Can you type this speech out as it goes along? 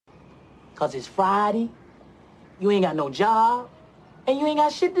Cause it's Friday, you ain't got no job, and you ain't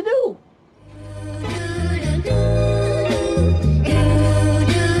got shit to do.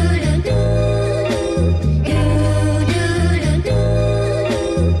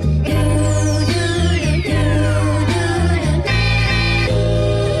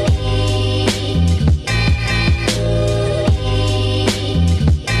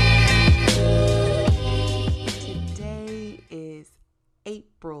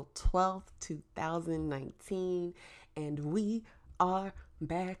 April 12th, 2019, and we are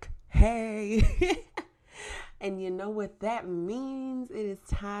back. Hey! And you know what that means? It is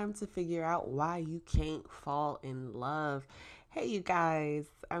time to figure out why you can't fall in love. Hey, you guys,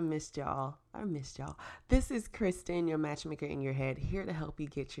 I missed y'all. This is Kristen, your matchmaker in your head, here to help you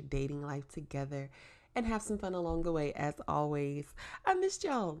get your dating life together and have some fun along the way, as always. I missed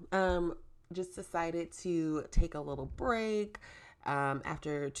y'all. Just decided to take a little break.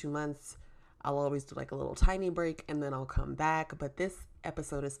 After 2 months, I'll always do like a little tiny break and then I'll come back. But this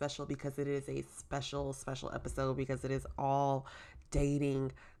episode is special because it is a special episode because it is all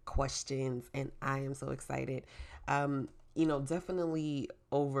dating questions and I am so excited. Definitely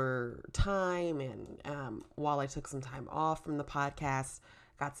over time and while I took some time off from the podcast,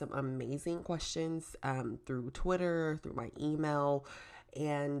 got some amazing questions through Twitter, through my email,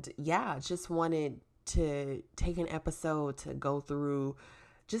 and just wanted to take an episode to go through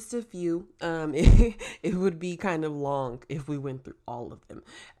just a few. It would be kind of long if we went through all of them.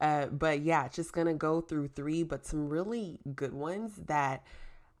 Just gonna go through 3, but some really good ones that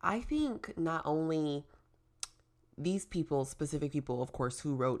I think not only these people, specific people, of course,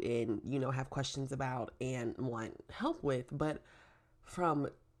 who wrote in, have questions about and want help with, but from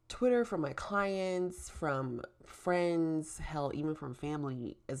Twitter, from my clients, from friends, hell, even from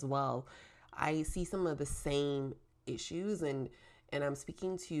family as well, I see some of the same issues and I'm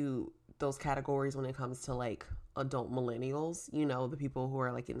speaking to those categories when it comes to like adult millennials, the people who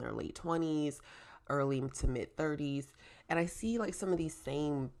are like in their late 20s, early to mid 30s. And I see like some of these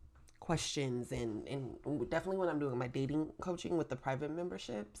same questions and definitely when I'm doing my dating coaching with the private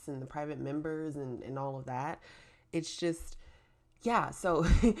memberships and the private members and all of that, it's just, so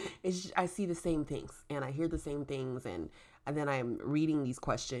I see the same things and I hear the same things and then I'm reading these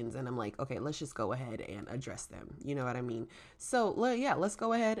questions and I'm like, okay, let's just go ahead and address them. You know what I mean? So let's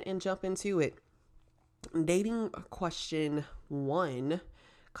go ahead and jump into it. Dating question 1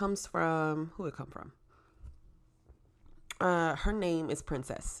 comes from, who it come from? Her name is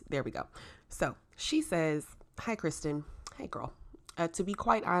Princess. There we go. So she says, hi, Kristen. Hey, girl. To be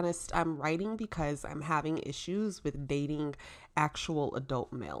quite honest, I'm writing because I'm having issues with dating actual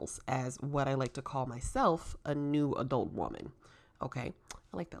adult males as what I like to call myself, a new adult woman. Okay.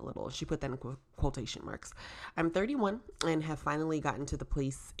 I like that little, she put that in quotation marks. I'm 31 and have finally gotten to the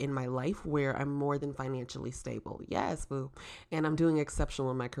place in my life where I'm more than financially stable. Yes, boo. And I'm doing exceptional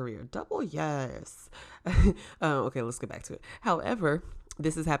in my career. Double yes. Okay, let's get back to it. However,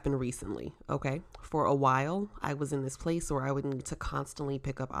 this has happened recently, okay? For a while, I was in this place where I would need to constantly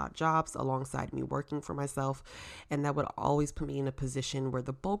pick up odd jobs alongside me working for myself, and that would always put me in a position where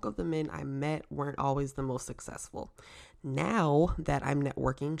the bulk of the men I met weren't always the most successful. Now that I'm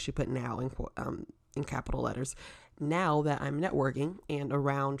networking, she put now in capital letters, now that I'm networking and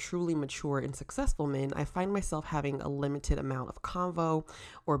around truly mature and successful men, I find myself having a limited amount of convo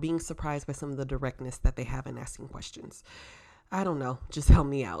or being surprised by some of the directness that they have in asking questions. I don't know. Just help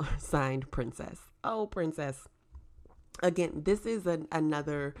me out. Signed, Princess. Oh, Princess. Again, this is a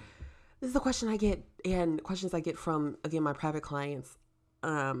question I get and questions I get from, again, my private clients,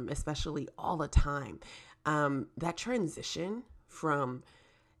 especially all the time. That transition from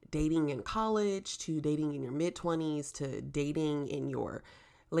dating in college to dating in your mid-20s to dating in your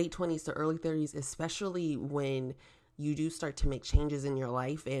late 20s to early 30s, especially when you do start to make changes in your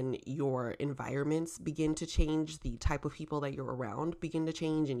life and your environments begin to change, the type of people that you're around begin to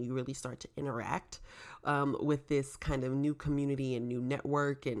change, and you really start to interact with this kind of new community and new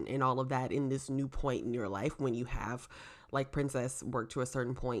network and all of that in this new point in your life when you have, like Princess, worked to a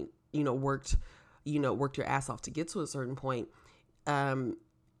certain point, worked your ass off to get to a certain point.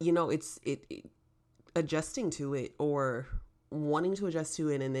 It's adjusting to it or wanting to adjust to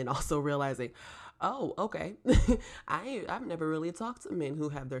it and then also realizing, oh, okay, I've never really talked to men who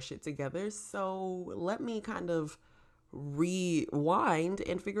have their shit together, so let me kind of rewind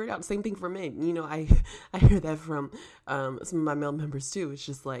and figure it out. Same thing for men. I hear that from some of my male members too. It's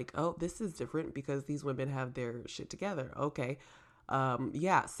just like, oh, this is different because these women have their shit together. Okay.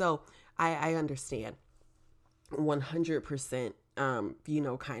 So I understand 100%, I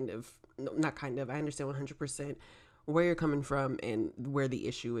understand 100% where you're coming from and where the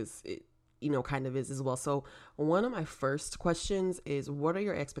issue is kind of is as well. So one of my first questions is, what are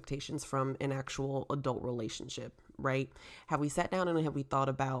your expectations from an actual adult relationship, right? Have we sat down and have we thought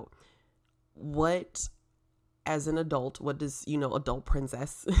about what, as an adult, what does, adult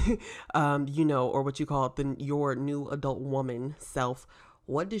princess, or what you call your new adult woman self,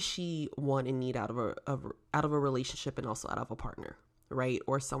 what does she want and need out of a relationship, and also out of a partner, right?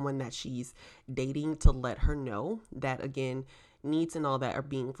 Or someone that she's dating, to let her know that, again, needs and all that are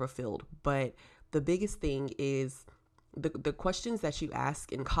being fulfilled. But the biggest thing is the questions that you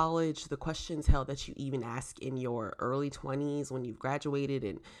ask in college, the questions, hell, that you even ask in your early 20s when you've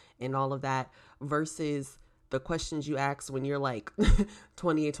graduated and all of that, versus the questions you ask when you're like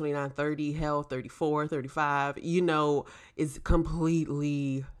 28, 29, 30, hell, 34, 35, is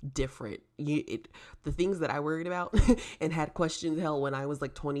completely different. The things that I worried about and had questions, hell, when I was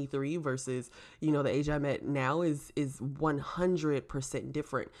like 23 versus, the age I'm at now is 100%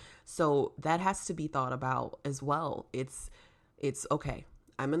 different. So that has to be thought about as well. It's okay.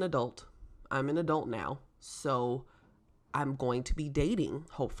 I'm an adult now. So I'm going to be dating,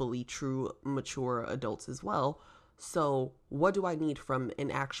 hopefully, true, mature adults as well. So what do I need from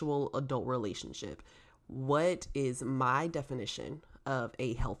an actual adult relationship? What is my definition of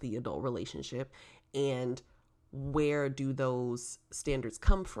a healthy adult relationship? And where do those standards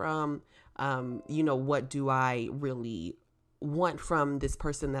come from? What do I really want from this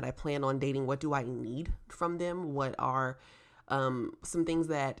person that I plan on dating? What do I need from them? What are some things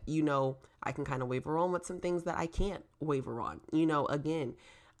that, I can kind of waver on, with some things that I can't waver on. Again,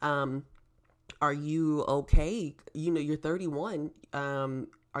 are you okay? You're 31.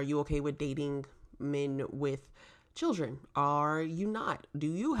 Are you okay with dating men with children? Are you not? Do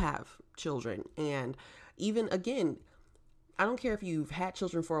you have children? And even, again, I don't care if you've had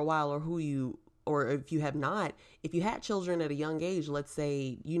children for a while, or if you have not. If you had children at a young age, let's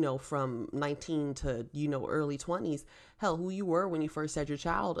say, from 19 to, early 20s, hell, who you were when you first had your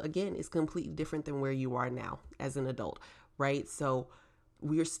child, again, is completely different than where you are now as an adult, right? So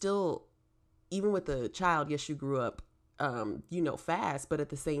we're still, even with the child, yes, you grew up, fast, but at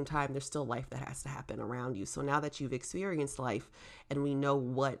the same time, there's still life that has to happen around you. So now that you've experienced life, and we know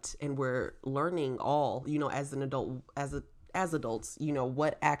and we're learning all, as an adult, as adults,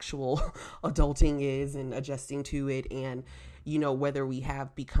 what actual adulting is, and adjusting to it, and, whether we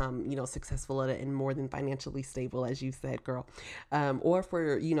have become, successful at it and more than financially stable, as you said, girl, or if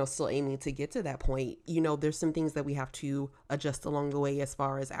we're, still aiming to get to that point, there's some things that we have to adjust along the way, as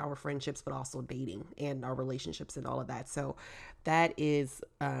far as our friendships, but also dating and our relationships and all of that. So that is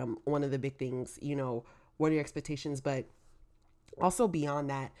one of the big things, what are your expectations? But also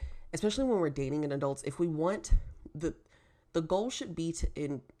beyond that, especially when we're dating in adults, if we want the goal should be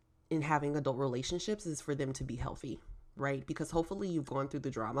in having adult relationships is for them to be healthy, right? Because hopefully you've gone through the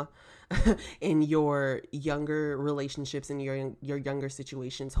drama in your younger relationships, and your younger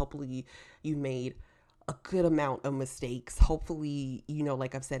situations. Hopefully you made a good amount of mistakes. Hopefully,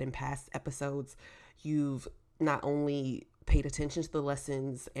 like I've said in past episodes, you've not only paid attention to the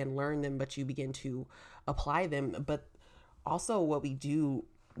lessons and learned them, but you begin to apply them. But also what we do,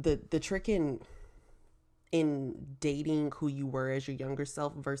 the trick in dating who you were as your younger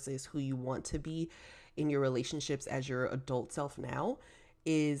self versus who you want to be in your relationships as your adult self now,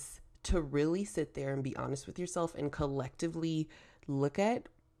 is to really sit there and be honest with yourself, and collectively look at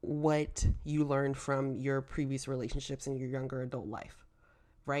what you learned from your previous relationships in your younger adult life,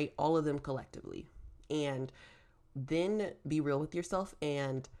 right? All of them collectively. And then be real with yourself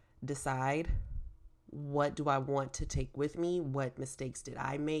and decide, what do I want to take with me? What mistakes did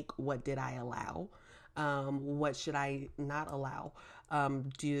I make? What did I allow? What should I not allow?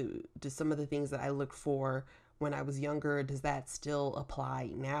 Do some of the things that I looked for when I was younger, does that still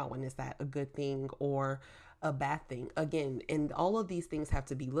apply now? And is that a good thing or a bad thing? Again, and all of these things have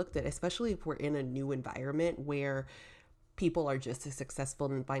to be looked at, especially if we're in a new environment where people are just as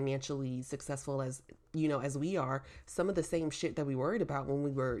successful and financially successful as, as we are. Some of the same shit that we worried about when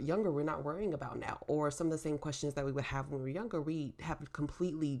we were younger, we're not worrying about now. Or some of the same questions that we would have when we were younger, we have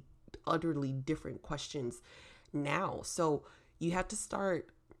completely, utterly different questions now. So you have to start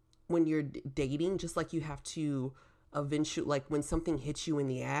when you're dating, just like you have to eventually, like when something hits you in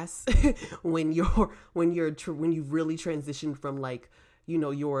the ass, when you've really transitioned from like,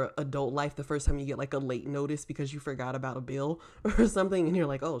 your adult life, the first time you get like a late notice because you forgot about a bill or something, and you're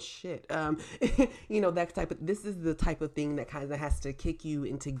like, oh shit, this is the type of thing that kind of has to kick you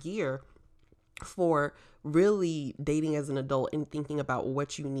into gear for really dating as an adult and thinking about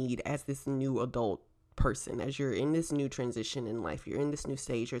what you need as this new adult person, as you're in this new transition in life. You're in this new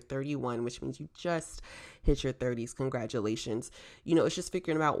stage. You're 31, which means you just hit your 30s. Congratulations. It's just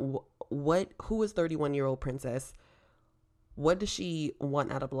figuring out who is 31-year-old princess? What does she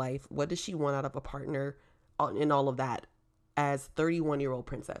want out of life? What does she want out of a partner, and all of that as 31-year-old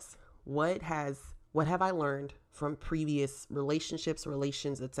princess? What have I learned from previous relationships,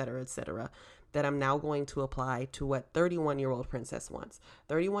 relations, etc., that I'm now going to apply to what 31-year-old princess wants?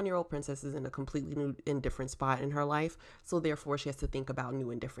 31-year-old princess is in a completely new and different spot in her life, so therefore she has to think about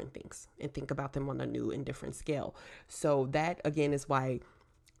new and different things and think about them on a new and different scale. So that again is why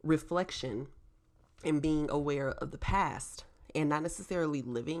reflection and being aware of the past and not necessarily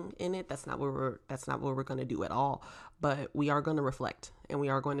living in it, that's not what we're going to do at all. But we are going to reflect, and we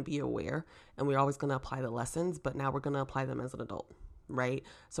are going to be aware, and we're always going to apply the lessons, but now we're going to apply them as an adult, right?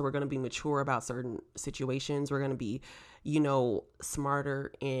 So we're going to be mature about certain situations. We're going to be,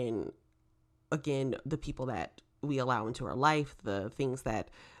 smarter in, again, the people that we allow into our life, the things that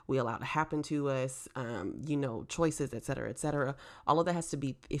we allow to happen to us, choices, etc. All of that has to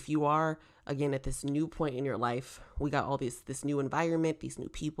be, if you are, again, at this new point in your life, we got all this new environment, these new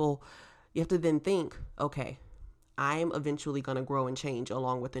people, you have to then think, okay, I'm eventually going to grow and change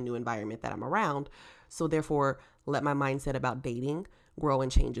along with the new environment that I'm around. So therefore, let my mindset about dating grow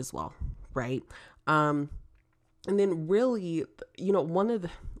and change as well, right? And then really, one of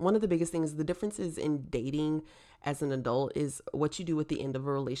the biggest things, the differences in dating as an adult is what you do at the end of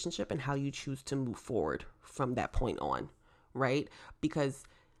a relationship and how you choose to move forward from that point on, right? Because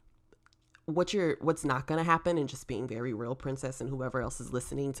what's not going to happen, and just being very real, princess, and whoever else is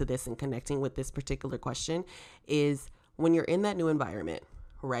listening to this and connecting with this particular question, is when you're in that new environment,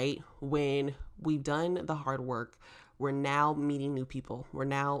 right? When we've done the hard work, we're now meeting new people. We're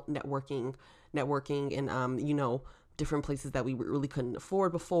now networking and, different places that we really couldn't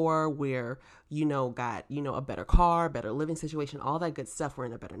afford before. We're, got, a better car, better living situation, all that good stuff. We're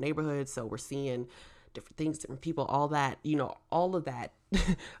in a better neighborhood. So we're seeing different things, different people, all that, all of that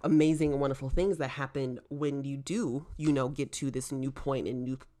amazing and wonderful things that happen when you do, get to this new point and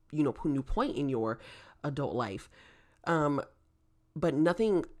new point in your adult life. But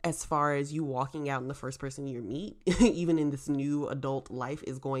nothing as far as you walking out and the first person you meet, even in this new adult life,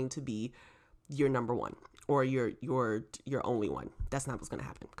 is going to be your number one or your only one. That's not what's going to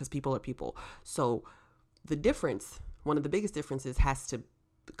happen, because people are people. So one of the biggest differences has to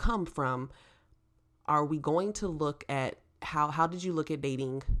come from, are we going to look at how did you look at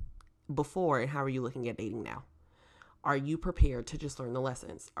dating before, and how are you looking at dating now? Are you prepared to just learn the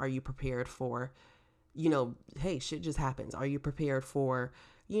lessons? Are you prepared for, hey, shit just happens? Are you prepared for,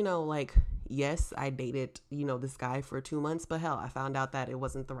 yes, I dated, this guy for 2 months, but hell, I found out that it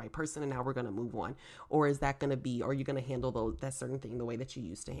wasn't the right person, and now we're going to move on? Or is that going to be, are you going to handle that certain thing the way that you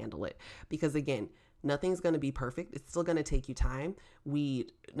used to handle it? Because again, nothing's going to be perfect. It's still going to take you time. I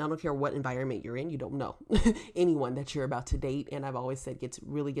don't care what environment you're in. You don't know anyone that you're about to date. And I've always said, get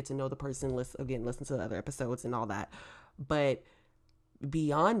to know the person. Listen to the other episodes and all that. But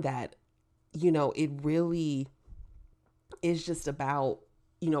beyond that, it really is just about,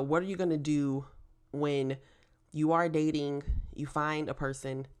 what are you going to do when you are dating, you find a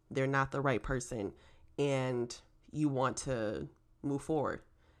person, they're not the right person, and you want to move forward?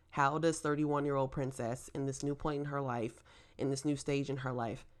 How does 31-year-old princess in this new point in her life, in this new stage in her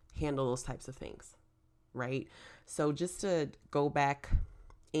life, handle those types of things, right? So just to go back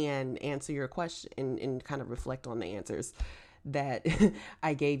and answer your question and kind of reflect on the answers that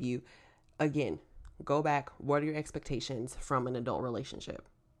I gave you. Again, go back. What are your expectations from an adult relationship,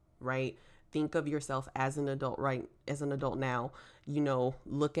 right? Think of yourself as an adult, right? As an adult now,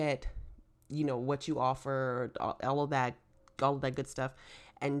 look at, what you offer, all of that good stuff.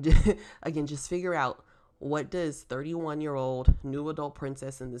 And again, just figure out, what does 31-year-old new adult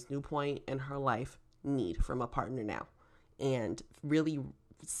princess in this new point in her life need from a partner now? And really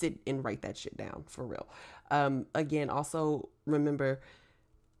sit and write that shit down for real. Again, also remember,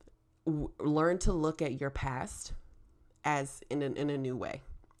 learn to look at your past as in a new way.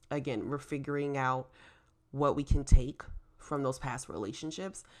 Again, we're figuring out what we can take from those past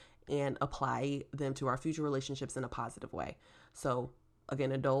relationships and apply them to our future relationships in a positive way. So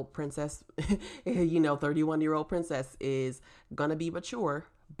again, adult princess, 31-year-old princess is gonna be mature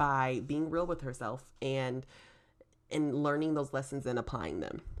by being real with herself and learning those lessons and applying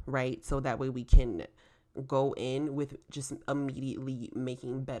them, right? So that way we can go in with just immediately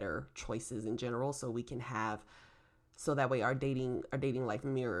making better choices in general, so that way our dating life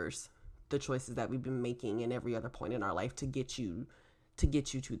mirrors the choices that we've been making in every other point in our life to get you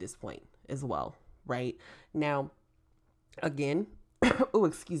to this point as well, right? Now, again, oh,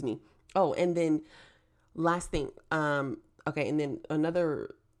 excuse me. Oh, and then last thing, okay, and then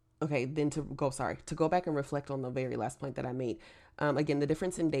to go back and reflect on the very last point that I made. Again, the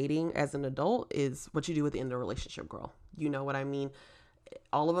difference in dating as an adult is what you do at the end of the relationship, girl. You know what I mean?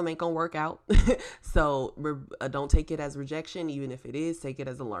 All of them ain't gonna work out. So don't take it as rejection. Even if it is, take it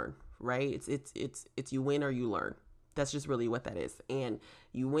as a learn, right? It's you win or you learn. That's just really what that is. And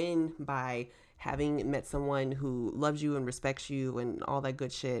you win by having met someone who loves you and respects you and all that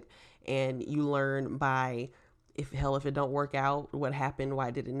good shit. And you learn by, if it don't work out, what happened,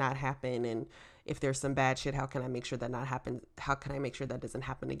 why did it not happen, and if there's some bad shit, how can I make sure that not happens? How can I make sure that doesn't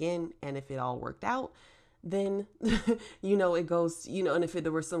happen again? And if it all worked out, then it goes, and if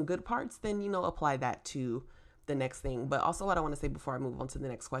there were some good parts, then apply that to the next thing. But also, what I want to say before I move on to the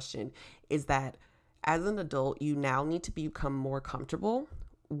next question is that as an adult, you now need to become more comfortable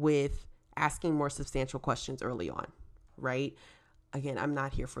with asking more substantial questions early on, right? Again, I'm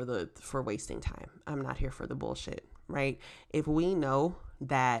not here for wasting time. I'm not here for the bullshit, right? If we know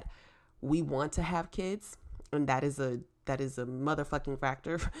that we want to have kids, and that is a motherfucking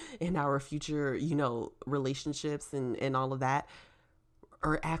factor in our future, relationships and all of that,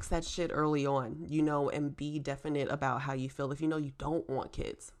 or ask that shit early on, and be definite about how you feel. If you don't want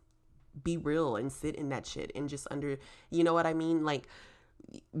kids, be real and sit in that shit and just you know what I mean? Like,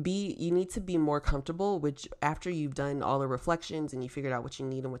 you need to be more comfortable with, after you've done all the reflections and you figured out what you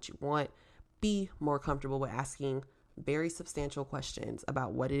need and what you want, be more comfortable with asking very substantial questions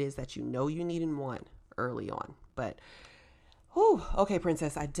about what it is that you need and want early on. But okay,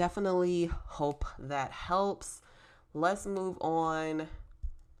 princess, I definitely hope that helps. Let's move on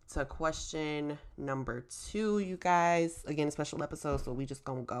to question number 2, you guys. Again, a special episode, so we just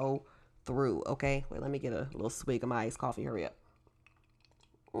gonna go through. Okay, wait, let me get a little swig of my iced coffee. Hurry up.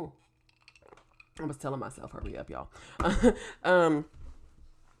 I was telling myself, hurry up, y'all.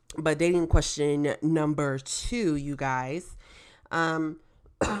 But dating question number 2, you guys.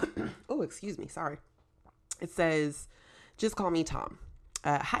 Excuse me. Sorry. It says, just call me Tom.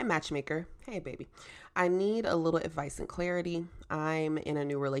 Hi, matchmaker. Hey, baby. I need a little advice and clarity. I'm in a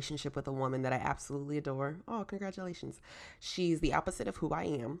new relationship with a woman that I absolutely adore. Oh, congratulations. She's the opposite of who I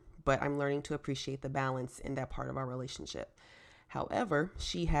am, but I'm learning to appreciate the balance in that part of our relationship. However,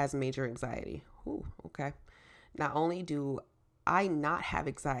 she has major anxiety. Okay. Not only do I not have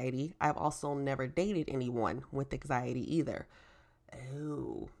anxiety, I've also never dated anyone with anxiety either.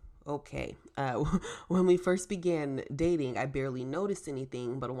 Oh, okay. When we first began dating, I barely noticed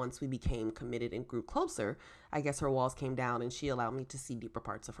anything, but once we became committed and grew closer, I guess her walls came down and she allowed me to see deeper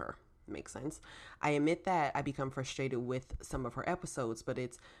parts of her. Makes sense. I admit that I become frustrated with some of her episodes, but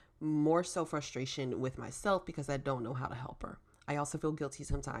it's more so frustration with myself because I don't know how to help her. I also feel guilty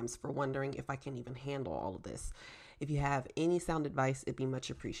sometimes for wondering if I can even handle all of this. If you have any sound advice, it'd be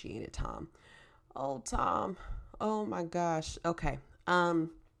much appreciated, Tom. Oh, Tom. Oh my gosh. Okay.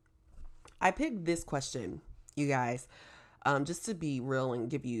 I picked this question, you guys, just to be real and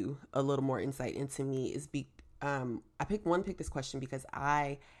give you a little more insight into me. I picked this question because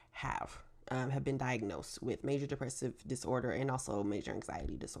I have been diagnosed with major depressive disorder and also major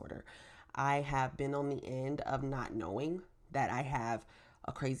anxiety disorder. I have been on the end of not knowing that I have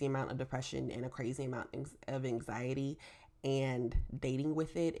a crazy amount of depression and a crazy amount of anxiety, and dating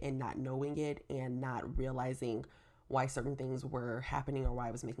with it and not knowing it and not realizing why certain things were happening or why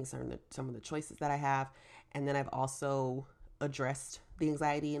I was making some of the choices that I have. And then I've also addressed the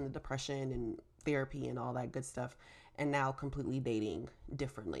anxiety and the depression and therapy and all that good stuff, and now completely dating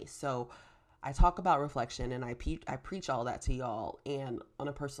differently. So I talk about reflection and I preach all that to y'all. And on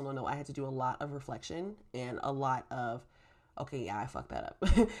a personal note, I had to do a lot of reflection and a lot of, okay, yeah, I fucked that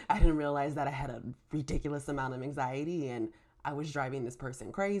up. I didn't realize that I had a ridiculous amount of anxiety and I was driving this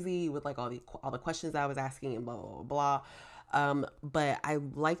person crazy with like all the questions I was asking and blah, blah, blah. But I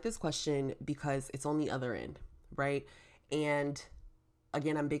like this question because it's on the other end, right? And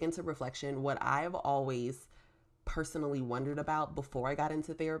again, I'm big into reflection. What I've always personally wondered about before I got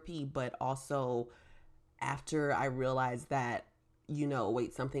into therapy, but also after I realized that,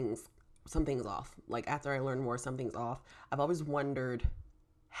 wait, something's off. Like after I learned more, something's off. I've always wondered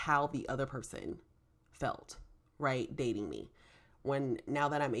how the other person felt, right, dating me. Now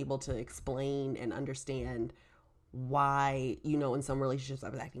that I'm able to explain and understand why, in some relationships I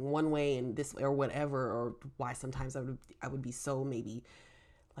was acting one way and this or whatever, or why sometimes I would be so maybe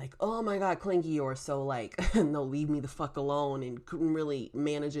like, oh my God, clingy, or so like, no, leave me the fuck alone, and couldn't really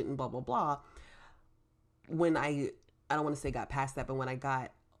manage it and blah, blah, blah. When I don't want to say got past that, but when I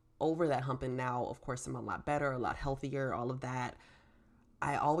got over that hump, and now, of course, I'm a lot better, a lot healthier, all of that,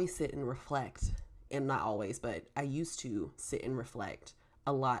 I always sit and reflect, and not always, but I used to sit and reflect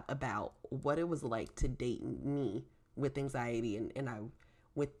a lot about what it was like to date me with anxiety, and I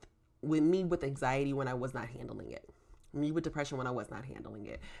with anxiety when I was not handling it, me with depression when I was not handling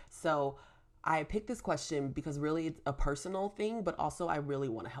it. So I picked this question because really it's a personal thing, but also I really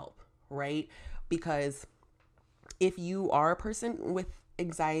want to help, right? Because if you are a person with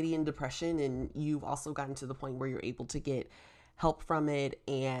anxiety and depression and you've also gotten to the point where you're able to get help from it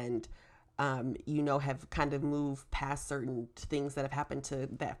and have kind of moved past certain things that have happened to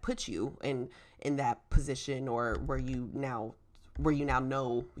that put you in that position, or where you now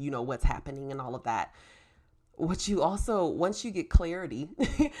know what's happening and all of that. What you also, once you get clarity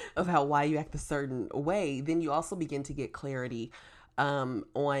about why you act a certain way, then you also begin to get clarity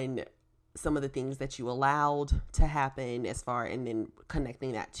on some of the things that you allowed to happen, and then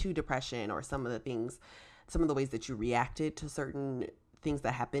connecting that to depression, or some of the ways that you reacted to certain things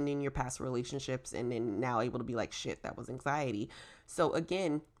that happened in your past relationships, and then now able to be like, shit, that was anxiety. So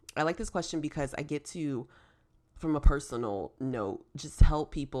again, I like this question because I get to, from a personal note, just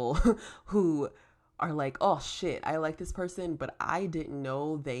help people who are like, oh shit, I like this person, but I didn't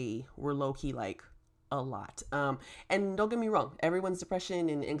know they were low-key like a lot. And don't get me wrong, everyone's depression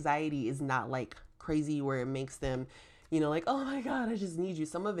and anxiety is not like crazy where it makes them, like, oh my God, I just need you.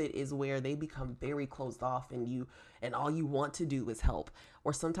 Some of it is where they become very closed off, and all you want to do is help.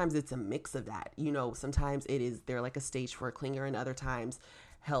 Or sometimes it's a mix of that. Sometimes they're like a stage 4 clinger, and other times,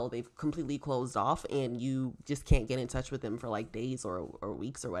 hell, they've completely closed off and you just can't get in touch with them for like days or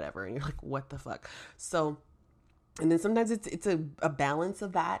weeks or whatever. And you're like, what the fuck? So, and then sometimes it's a balance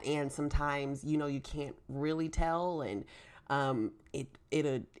of that. And sometimes, you can't really tell. And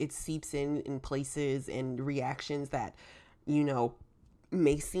it seeps in places and reactions that,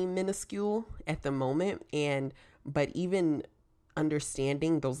 may seem minuscule at the moment. But even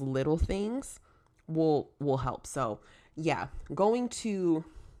understanding those little things will help. So yeah, going to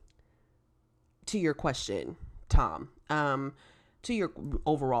your question, Tom, to your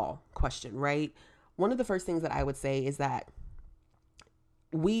overall question, right? One of the first things that I would say is that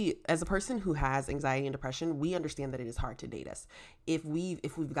we, as a person who has anxiety and depression, we understand that it is hard to date us if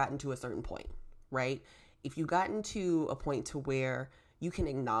we've gotten to a certain point, right? If you've gotten to a point to where you can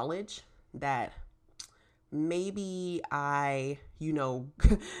acknowledge that maybe I, go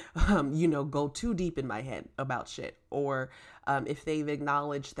too deep in my head about shit, or if they've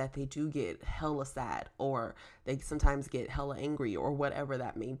acknowledged that they do get hella sad, or they sometimes get hella angry, or whatever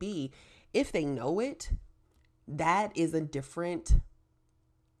that may be, if they know it, that is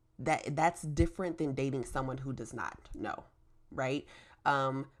that's different than dating someone who does not know, right?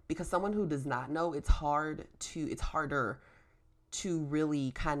 Because someone who does not know, it's harder to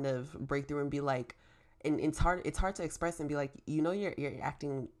really kind of break through and be like, and it's hard to express and be like, you're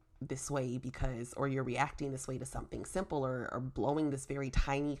acting this way because, or you're reacting this way to something simple, or blowing this very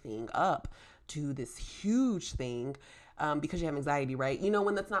tiny thing up to this huge thing, because you have anxiety, right?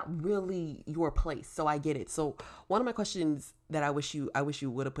 When that's not really your place. So I get it. So one of my questions that I wish you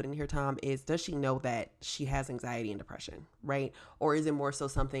would have put in here, Tom, is, does she know that she has anxiety and depression, right? Or is it more so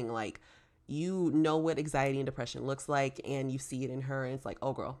something like, what anxiety and depression looks like, and you see it in her, and it's like,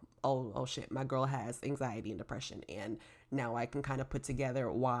 oh girl, oh shit, my girl has anxiety and depression. And now I can kind of put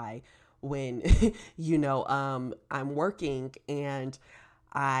together why, when I'm working and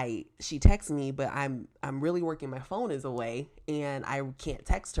she texts me, but I'm really working, my phone is away, and I can't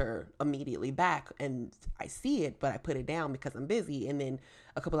text her immediately back, and I see it, but I put it down because I'm busy. And then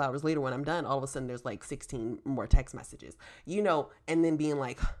a couple hours later, when I'm done, all of a sudden there's like 16 more text messages, and then being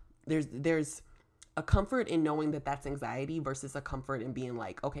like, there's a comfort in knowing that that's anxiety versus a comfort in being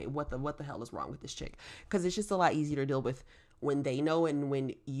like, okay, what the hell is wrong with this chick? Because it's just a lot easier to deal with when they know, and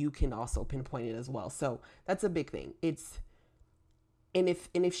when you can also pinpoint it as well. So that's a big thing. And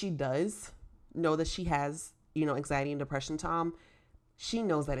if she does know that she has, anxiety and depression, Tom, she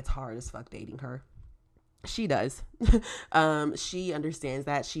knows that it's hard as fuck dating her. She does. She understands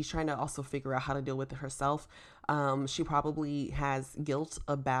that. She's trying to also figure out how to deal with it herself. She probably has guilt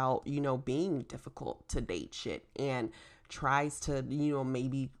about, being difficult to date shit, and tries to,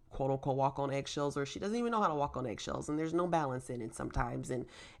 maybe quote unquote walk on eggshells, or she doesn't even know how to walk on eggshells, and there's no balance in it sometimes, and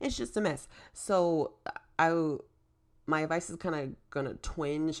it's just a mess. So my advice is kind of gonna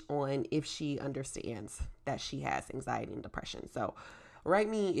twinge on if she understands that she has anxiety and depression. So write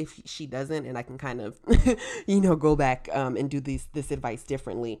me if she doesn't, and I can kind of, go back and do this advice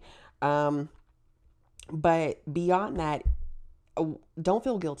differently. But beyond that, don't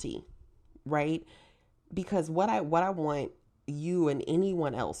feel guilty, right? Because what I want you and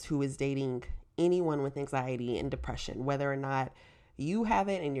anyone else who is dating anyone with anxiety and depression, whether or not you have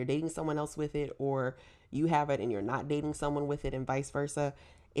it and you're dating someone else with it, or you have it and you're not dating someone with it, and vice versa,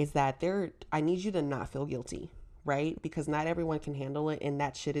 is that I need you to not feel guilty, right? Because not everyone can handle it, and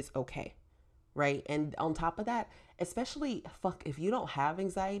that shit is okay, right? And on top of that, especially if you don't have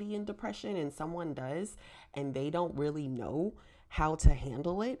anxiety and depression and someone does and they don't really know how to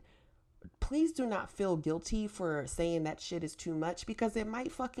handle it, please do not feel guilty for saying that shit is too much, because it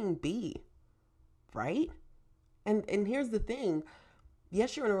might fucking be, right? And here's the thing.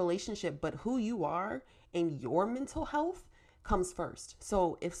 Yes, you're in a relationship, but who you are and your mental health comes first.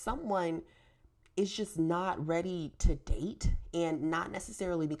 So if someone is just not ready to date, and not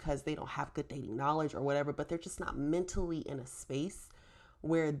necessarily because they don't have good dating knowledge or whatever, but they're just not mentally in a space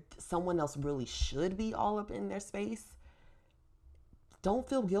where someone else really should be all up in their space, don't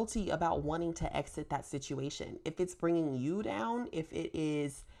feel guilty about wanting to exit that situation. If it's bringing you down, if it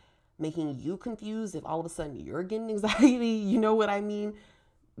is making you confused, if all of a sudden you're getting anxiety, you know what I mean?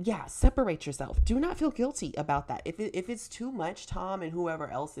 Yeah, separate yourself. Do not feel guilty about that. If it's too much, Tom and whoever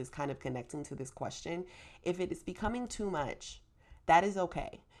else is kind of connecting to this question, if it is becoming too much, that is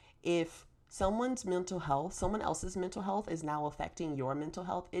okay. If someone else's mental health is now affecting your mental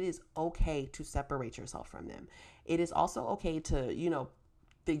health, it is okay to separate yourself from them. It is also okay to,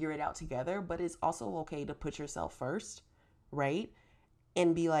 figure it out together, but it's also okay to put yourself first, right?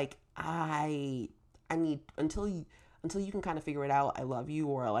 And be like, I need, until you can kind of figure it out, I love you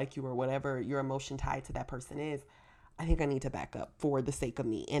or I like you or whatever your emotion tied to that person is, I think I need to back up for the sake of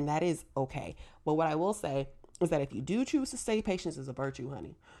me. And that is okay. But what I will say is that if you do choose to stay, patience is a virtue,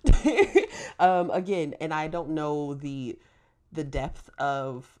 honey. Again, and I don't know the depth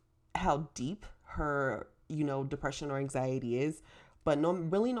of how deep her, depression or anxiety is, but no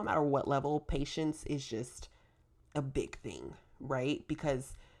matter what level, patience is just a big thing, right?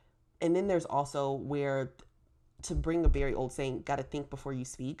 Because, and then there's also where, to bring a very old saying, got to think before you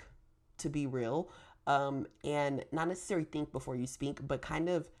speak, to be real. And not necessarily think before you speak, but kind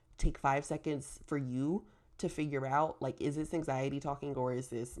of take 5 seconds for you to figure out, like, is this anxiety talking or is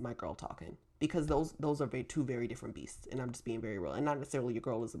this my girl talking? Because those are two very different beasts. And I'm just being very real. And not necessarily your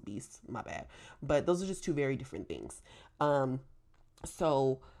girl is a beast, my bad. But those are just two very different things.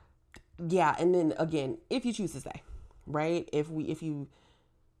 So yeah. And then again, if you choose to stay, right? If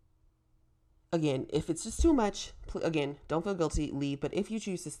it's just too much, again, don't feel guilty, leave. But if you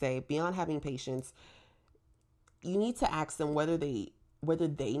choose to stay, beyond having patience, you need to ask them whether they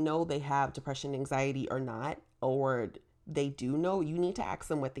know they have depression, anxiety or not, or they do know. You need to ask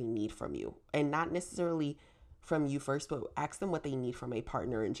them what they need from you, and not necessarily from you first, but ask them what they need from a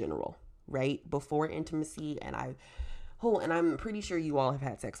partner in general, right? Before intimacy. And I'm pretty sure you all have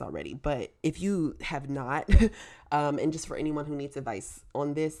had sex already, but if you have not, and just for anyone who needs advice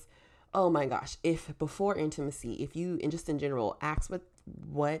on this, oh my gosh, if before intimacy, and just in general, ask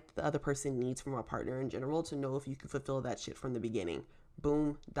what the other person needs from a partner in general to know if you can fulfill that shit from the beginning.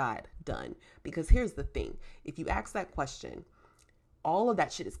 Boom, done. Because here's the thing. If you ask that question, all of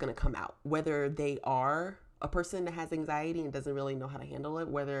that shit is going to come out, whether they are a person that has anxiety and doesn't really know how to handle it,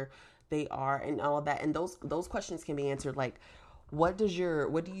 whether they are, and all of that. And those questions can be answered like, what do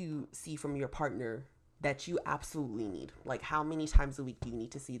you see from your partner that you absolutely need? Like, how many times a week do you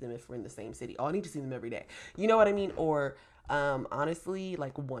need to see them if we're in the same city? Oh, I need to see them every day. You know what I mean? Or honestly,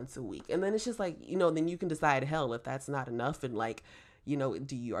 like once a week. And then it's just like, then you can decide, hell, if that's not enough, and like, are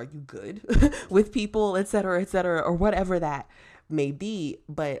you good with people, et cetera, or whatever that may be.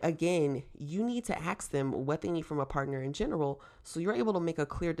 But again, you need to ask them what they need from a partner in general, so you're able to make a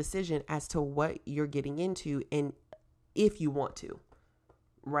clear decision as to what you're getting into, and if you want to,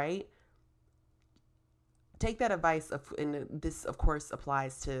 right? Take that advice and this of course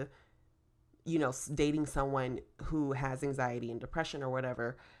applies to, dating someone who has anxiety and depression or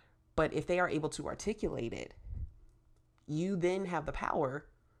whatever. But if they are able to articulate it, you then have the power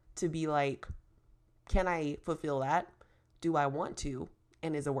to be like, can I fulfill that? Do I want to?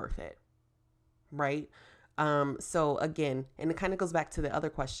 And is it worth it? Right? So again, and it kind of goes back to the other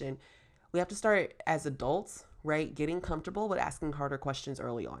question. We have to start as adults, right? Getting comfortable with asking harder questions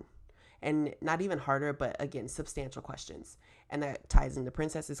early on. And not even harder, but again, substantial questions. And that ties into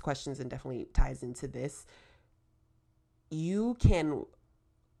Princess's questions and definitely ties into this. You can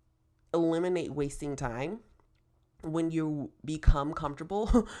eliminate wasting time when you become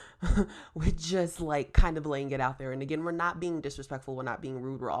comfortable with just like kind of laying it out there. And again, we're not being disrespectful. We're not being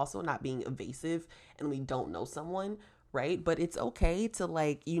rude. We're also not being evasive, and we don't know someone, right? But it's okay to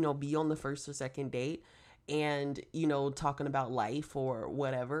like, be on the first or second date and, talking about life or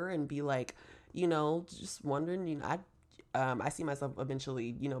whatever, and be like, just wondering, I see myself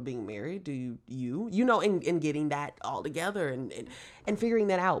eventually, being married. Do you, and getting that all together and figuring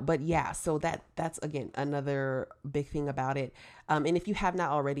that out. But yeah, so that's again, another big thing about it. And if you have not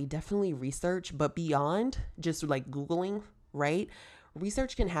already, definitely research, but beyond just like Googling, right?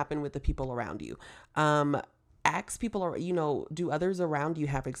 Research can happen with the people around you. ask people, or, do others around you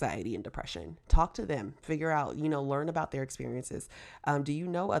have anxiety and depression? Talk to them, figure out, learn about their experiences. Do you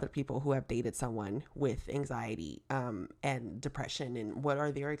know other people who have dated someone with anxiety and depression, and what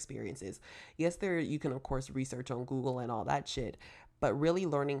are their experiences? Yes, you can of course research on Google and all that shit, but really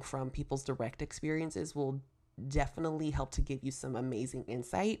learning from people's direct experiences will definitely help to give you some amazing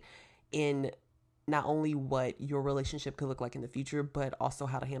insight in not only what your relationship could look like in the future, but also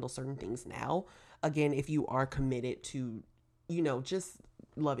how to handle certain things now. Again, if you are committed to, just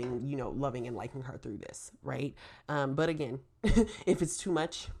loving and liking her through this, right? But again, if it's too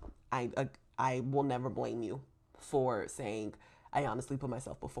much, I will never blame you for saying, I honestly put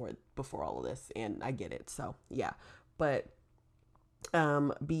myself before all of this, and I get it. So yeah, but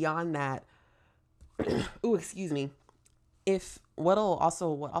beyond that, ooh, excuse me. If what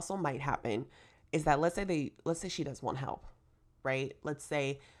also might happen is that let's say she does want help, right? Let's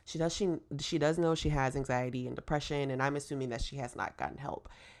say she does know she has anxiety and depression, and I'm assuming that she has not gotten help.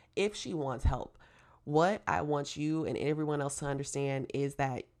 If she wants help, what I want you and everyone else to understand is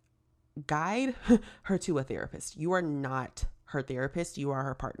that guide her to a therapist. You are not her therapist, you are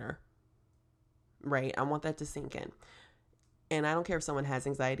her partner, right? I want that to sink in. And I don't care if someone has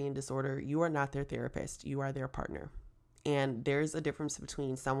anxiety and disorder, you are not their therapist, you are their partner. And there's a difference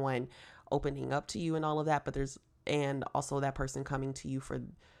between someone opening up to you and all of that, and also that person coming to you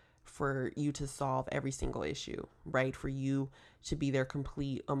for you to solve every single issue, right? For you to be their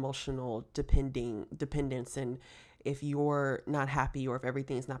complete emotional dependence. And if you're not happy, or if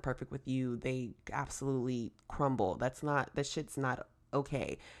everything's not perfect with you, they absolutely crumble. That shit's not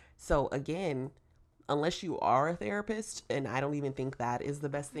okay. So again, unless you are a therapist, and I don't even think that is the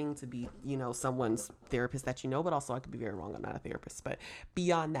best thing to be, someone's therapist that but also I could be very wrong, I'm not a therapist. But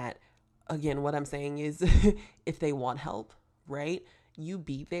beyond that, again, what I'm saying is if they want help, right, you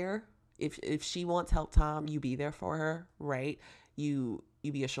be there. If she wants help, Tom, you be there for her, right? You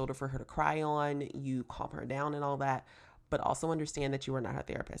be a shoulder for her to cry on, you calm her down and all that, but also understand that you are not her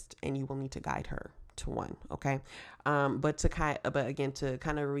therapist, and you will need to guide her to one, okay? But again, to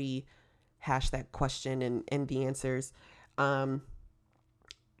kind of rehash that question and the answers, to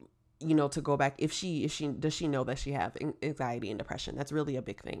go back, if she does she know that she have anxiety and depression? That's really a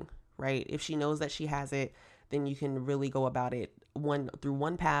big thing, right? If she knows that she has it, then you can really go about it through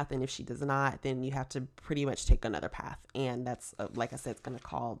one path, and if she does not, then you have to pretty much take another path, and that's like I said, it's going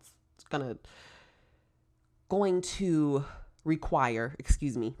to require,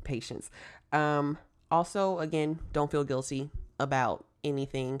 patience. Also, again, don't feel guilty about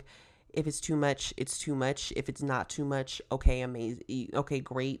anything. If it's too much, it's too much. If it's not too much, okay, amazing. Okay,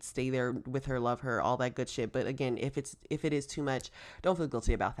 great. Stay there with her, love her, all that good shit. But again, if it is too much, don't feel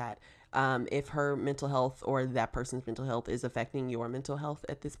guilty about that. If her mental health or that person's mental health is affecting your mental health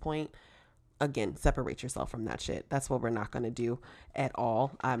at this point, again, separate yourself from that shit. That's what we're not going to do at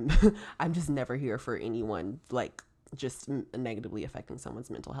all. I'm just never here for anyone just negatively affecting someone's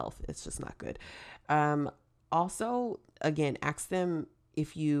mental health. It's just not good. Also, again, ask them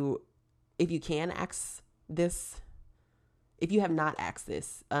if you can ask this, if you have not asked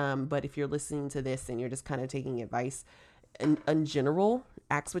this, but if you're listening to this and you're just kind of taking advice in general,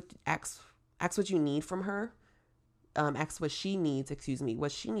 ask what you need from her. Ask what she needs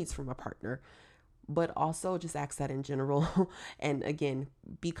from a partner, but also just ask that in general. And again,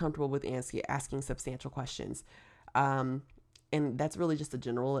 be comfortable with asking substantial questions. And that's really just a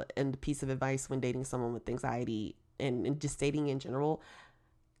general and piece of advice when dating someone with anxiety and just dating in general.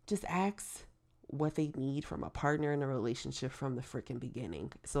 Just ask what they need from a partner in a relationship from the freaking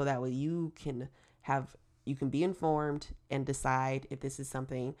beginning. So that way you can be informed and decide if this is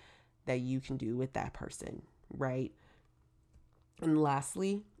something that you can do with that person, right? And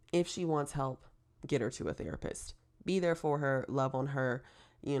lastly, if she wants help, get her to a therapist. Be there for her, love on her,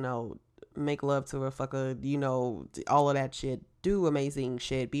 make love to her, fuck her, all of that shit. Do amazing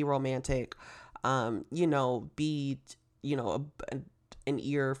shit. Be romantic. Be, an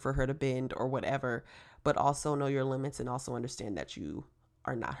ear for her to bend or whatever, but also know your limits and also understand that you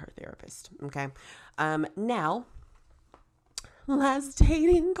are not her therapist. Okay. Now, last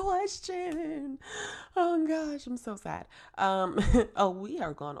dating question. Oh gosh, I'm so sad.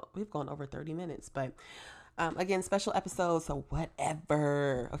 We've gone over 30 minutes, but again, special episode, so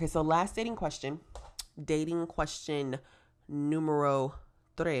whatever. Okay, so last dating question numero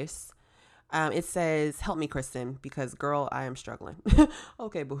tres. It says, help me, Kristen, because girl, I am struggling.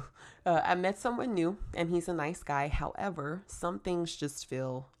 Okay, boo. I met someone new and he's a nice guy. However, some things just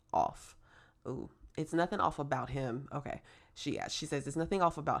feel off. Ooh, it's nothing off about him. Okay. She says, it's nothing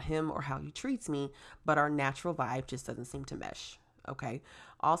off about him or how he treats me, but our natural vibe just doesn't seem to mesh. Okay.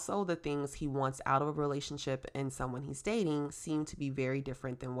 Also, the things he wants out of a relationship and someone he's dating seem to be very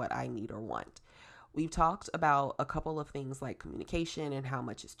different than what I need or want. We've talked about a couple of things like communication and how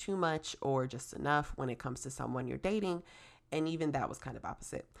much is too much or just enough when it comes to someone you're dating. And even that was kind of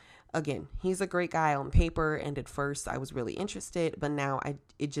opposite. Again, he's a great guy on paper, and at first I was really interested, but now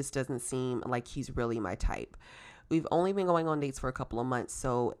it just doesn't seem like he's really my type. We've only been going on dates for a couple of months,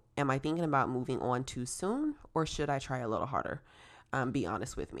 so am I thinking about moving on too soon, or should I try a little harder? Be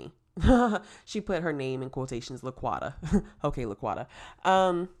honest with me. She put her name in quotations, Laquata. Okay, Laquata.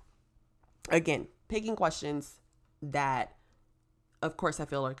 Again, picking questions that, of course, I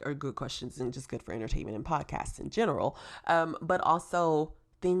feel like are good questions and just good for entertainment and podcasts in general, but also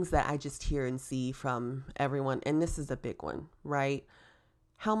things that I just hear and see from everyone. And this is a big one, right?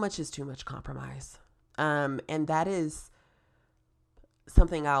 How much is too much compromise? And that is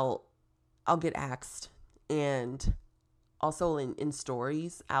something I'll get asked, and also in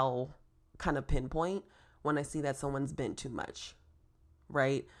stories, I'll kind of pinpoint when I see that someone's been too much,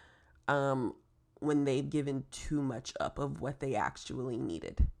 right? When they've given too much up of what they actually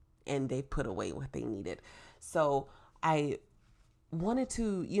needed and they put away what they needed. So I wanted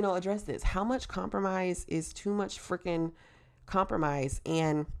to, address this. How much compromise is too much freaking compromise?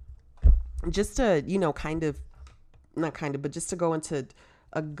 And just to, but just to go into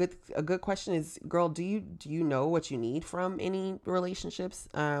a good question is, girl, do you know what you need from any relationships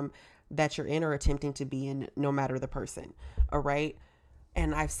that you're in or attempting to be in, no matter the person? All right.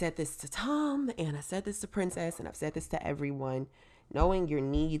 And I've said this to Tom, and I said this to Princess, and I've said this to everyone. Knowing your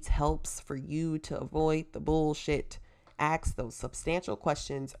needs helps for you to avoid the bullshit. Ask those substantial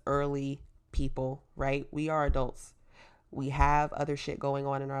questions early, people, right? We are adults. We have other shit going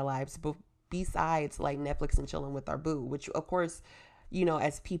on in our lives, but besides like Netflix and chilling with our boo, which of course,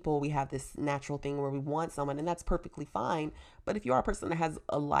 as people, we have this natural thing where we want someone, and that's perfectly fine. But if you are a person that has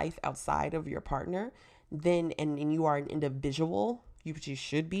a life outside of your partner, then, and you are an individual, you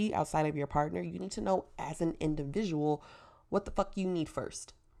should be outside of your partner, you need to know as an individual what the fuck you need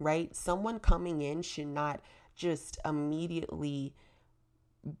first, right? Someone coming in should not just immediately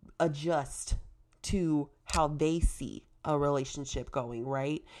adjust to how they see a relationship going,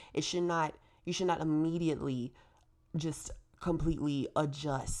 right? You should not immediately just completely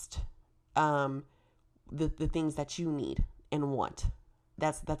adjust the things that you need and want.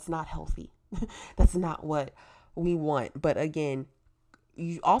 That's not healthy. That's not what we want. But again,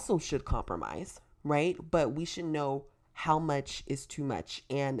 you also should compromise, right? But we should know how much is too much.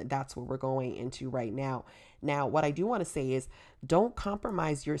 And that's what we're going into right now. Now, what I do want to say is, don't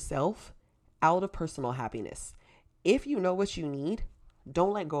compromise yourself out of personal happiness. If you know what you need,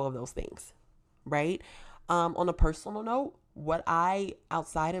 don't let go of those things, right? On a personal note,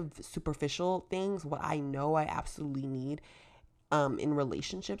 outside of superficial things, what I know I absolutely need in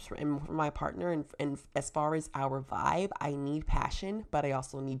relationships and for my partner, and as far as our vibe, I need passion, but I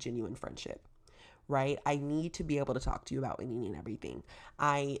also need genuine friendship, right? I need to be able to talk to you about any and everything.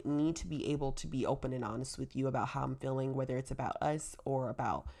 I need to be able to be open and honest with you about how I'm feeling, whether it's about us or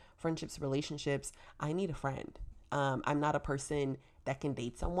about friendships, relationships. I need a friend. I'm not a person that can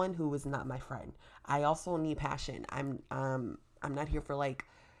date someone who is not my friend. I also need passion. I'm not here for like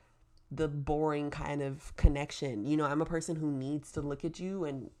the boring kind of connection. I'm a person who needs to look at you,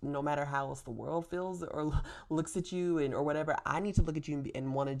 and no matter how else the world feels or looks at you or whatever, I need to look at you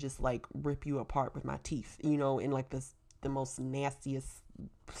and want to just like rip you apart with my teeth, in like the most nastiest,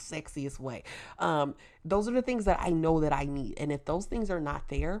 sexiest way. Those are the things that I know that I need. And if those things are not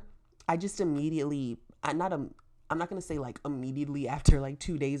there, I just immediately, I'm not going to say like immediately after like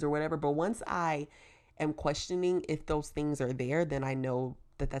 2 days or whatever, but once I am questioning if those things are there, then I know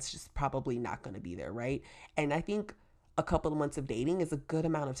that's just probably not going to be there, right? And I think a couple of months of dating is a good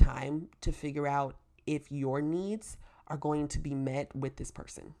amount of time to figure out if your needs are going to be met with this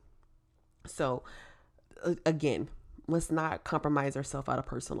person. So again, let's not compromise ourselves out of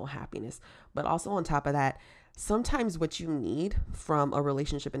personal happiness. But also on top of that, sometimes what you need from a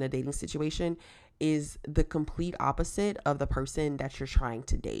relationship in a dating situation is the complete opposite of the person that you're trying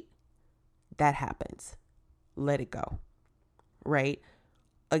to date. That happens. Let it go, right?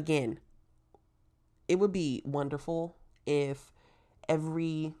 Again, it would be wonderful if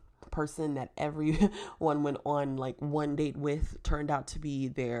every person that everyone went on like one date with turned out to be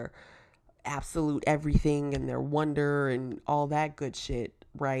their absolute everything and their wonder and all that good shit,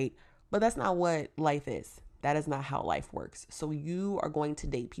 right? But that's not what life is. That is not how life works. So you are going to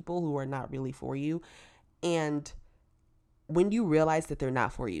date people who are not really for you. And when you realize that they're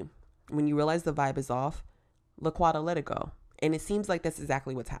not for you, when you realize the vibe is off, Laquata, let it go. And it seems like that's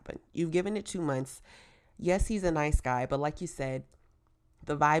exactly what's happened. You've given it 2 months. Yes, he's a nice guy, but like you said,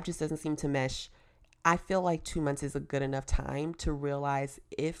 The vibe just doesn't seem to mesh. I feel like 2 months is a good enough time to realize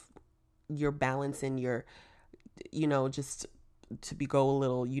if you're balancing your, just to be go a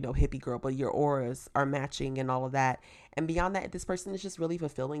little, hippie girl, but your auras are matching and all of that. And beyond that, this person is just really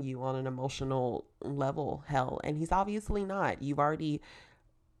fulfilling you on an emotional level, hell. And he's obviously not. You've already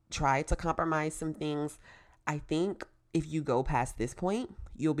tried to compromise some things. I think if you go past this point,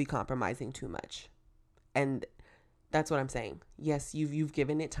 you'll be compromising too much. And that's what I'm saying. Yes, you've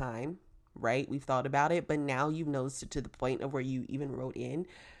given it time, right? We've thought about it, but now you've noticed it to the point of where you even wrote in.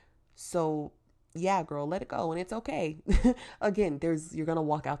 So yeah, girl, let it go, and it's okay. Again, you're gonna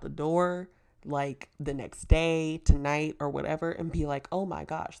walk out the door like the next day, tonight, or whatever, and be like, oh my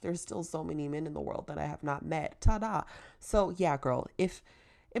gosh, there's still so many men in the world that I have not met. Ta-da. So yeah, girl, if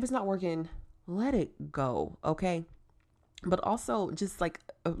it's not working, let it go, okay? But also, just like,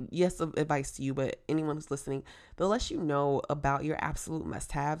 yes, advice to you, but anyone who's listening, the less you know about your absolute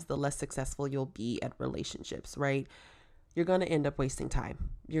must-haves, the less successful you'll be at relationships, right? You're going to end up wasting time.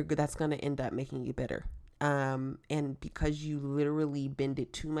 That's going to end up making you bitter. And because you literally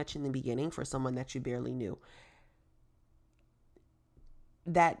bended too much in the beginning for someone that you barely knew,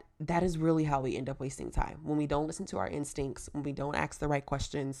 that is really how we end up wasting time. When we don't listen to our instincts, when we don't ask the right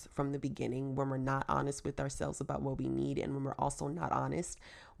questions from the beginning, when we're not honest with ourselves about what we need, and when we're also not honest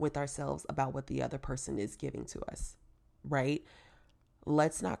with ourselves about what the other person is giving to us, right?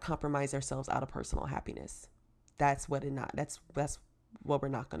 Let's not compromise ourselves out of personal happiness. That's what we're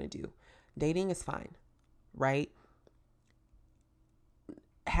not going to do. Dating is fine, right?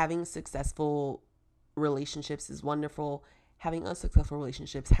 Having successful relationships is wonderful. Having unsuccessful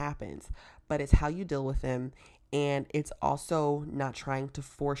relationships happens, but it's how you deal with them. And it's also not trying to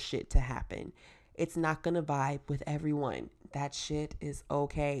force shit to happen. It's not going to vibe with everyone. That shit is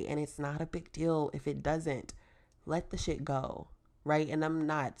okay. And it's not a big deal if it doesn't. Let the shit go, right? And I'm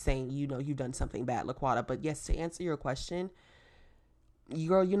not saying, you've done something bad, Laquata, but yes, to answer your question,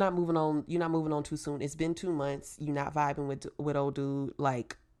 girl, you're not moving on. You're not moving on too soon. It's been 2 months. You're not vibing with old dude.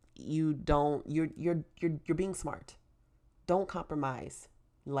 Like, you're being smart. Don't compromise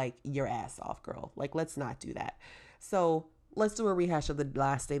like your ass off, girl. Like, let's not do that. So let's do a rehash of the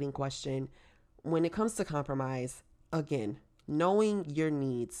last dating question. When it comes to compromise, again, knowing your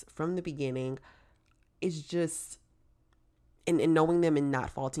needs from the beginning is just, and knowing them and not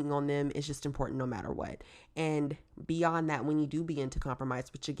faulting on them is just important no matter what. And beyond that, when you do begin to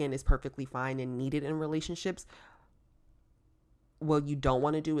compromise, which again is perfectly fine and needed in relationships, what you don't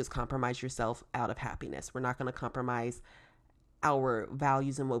want to do is compromise yourself out of happiness. We're not going to compromise our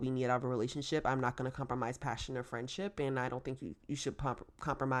values and what we need out of a relationship. I'm not going to compromise passion or friendship. And I don't think you should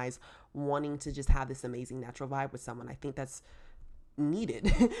compromise wanting to just have this amazing natural vibe with someone. I think that's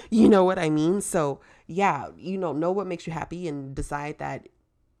needed. You know what I mean? So yeah, know what makes you happy and decide that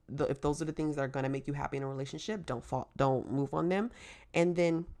if those are the things that are going to make you happy in a relationship, don't move on them. And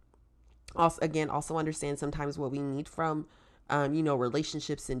then also understand sometimes what we need from,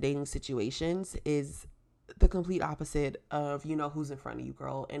 relationships and dating situations is the complete opposite of, who's in front of you,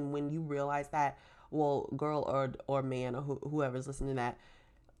 girl. And when you realize that, well, girl or man or whoever's listening to that,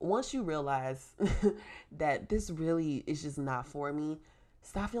 once you realize that this really is just not for me,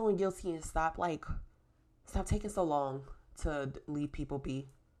 stop feeling guilty and stop taking so long to leave people be.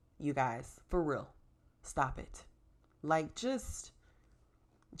 You guys, for real, stop it. Like, just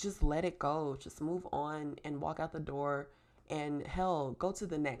let it go. Just move on and walk out the door. And hell, go to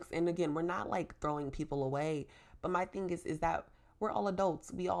the next. And again, we're not like throwing people away. But my thing is that we're all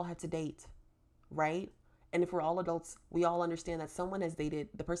adults. We all have to date, right? And if we're all adults, we all understand that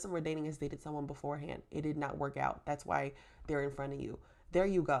the person we're dating has dated someone beforehand. It did not work out. That's why they're in front of you. There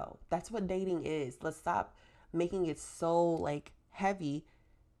you go. That's what dating is. Let's stop making it so like heavy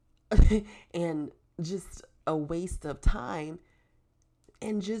and just a waste of time,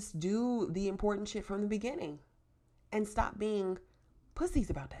 and just do the important shit from the beginning. And stop being pussies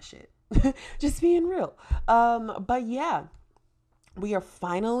about that shit. Just being real. But yeah, we are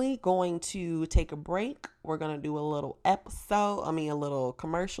finally going to take a break. We're going to do a little a little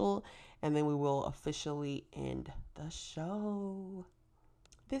commercial, and then we will officially end the show.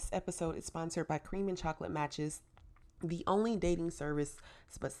 This episode is sponsored by Cream and Chocolate Matches, the only dating service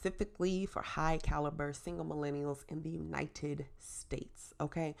specifically for high caliber single millennials in the United States.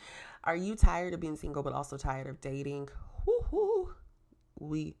 Okay. Are you tired of being single, but also tired of dating? Woo-hoo.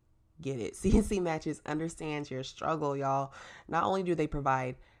 We get it. CNC Matches understands your struggle, y'all. Not only do they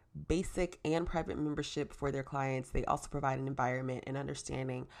provide basic and private membership for their clients. They also provide an environment and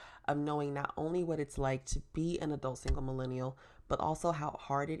understanding of knowing not only what it's like to be an adult single millennial, but also how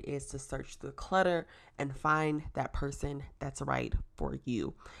hard it is to search through the clutter and find that person that's right for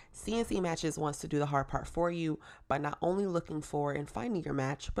you. CNC Matches wants to do the hard part for you by not only looking for and finding your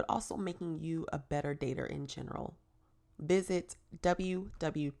match, but also making you a better dater in general. Visit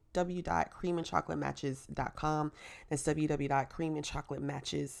www.creamandchocolatematches.com. That's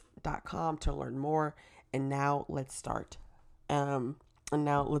www.creamandchocolatematches.com to learn more. And now let's start.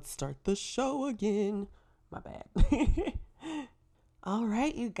 The show again. My bad. All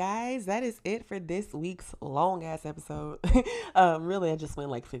right, you guys, that is it for this week's long ass episode. Really, I just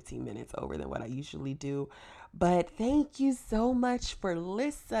went like 15 minutes over than what I usually do. But thank you so much for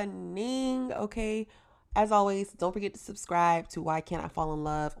listening. Okay. As always, don't forget to subscribe to Why Can't I Fall in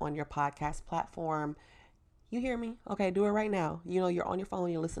Love on your podcast platform. You hear me? Okay, do it right now. You know, you're on your phone,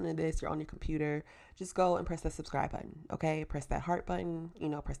 you're listening to this, you're on your computer. Just go and press that subscribe button, okay? Press that heart button,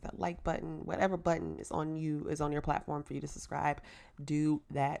 press that like button, whatever button is on your platform for you to subscribe. Do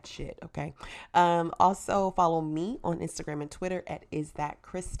that shit, okay? Also follow me on Instagram and Twitter at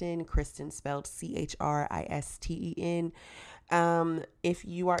isthatkristen, Kristen spelled Christen. If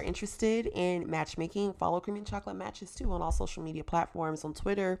you are interested in matchmaking, follow Cream and Chocolate Matches too on all social media platforms. On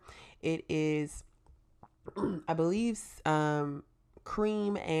Twitter, it is I believe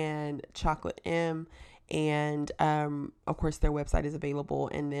Cream and Chocolate M, and of course their website is available.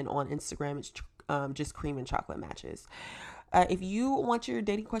 And then on Instagram it's just Cream and Chocolate Matches. If you want your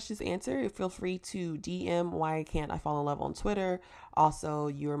dating questions answered, feel free to DM Why Can't I Fall in Love on Twitter. Also,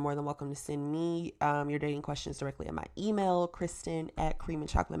 you are more than welcome to send me your dating questions directly at my email,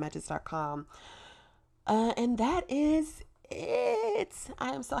 Kristen@creamandchocolatematches.com. And that is it. I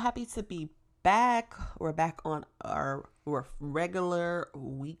am so happy to be back. We're back on our regular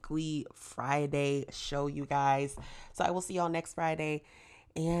weekly Friday show, you guys. So I will see y'all next Friday.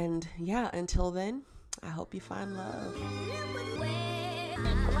 And yeah, until then, I hope you find love.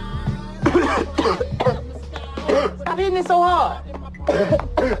 Stop hitting it so hard.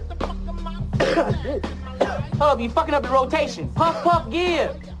 Hold up, you fucking up the rotation. Puff, puff,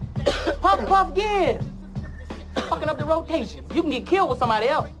 give. Puff, puff, give. Fucking up the rotation. You can get killed with somebody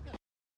else.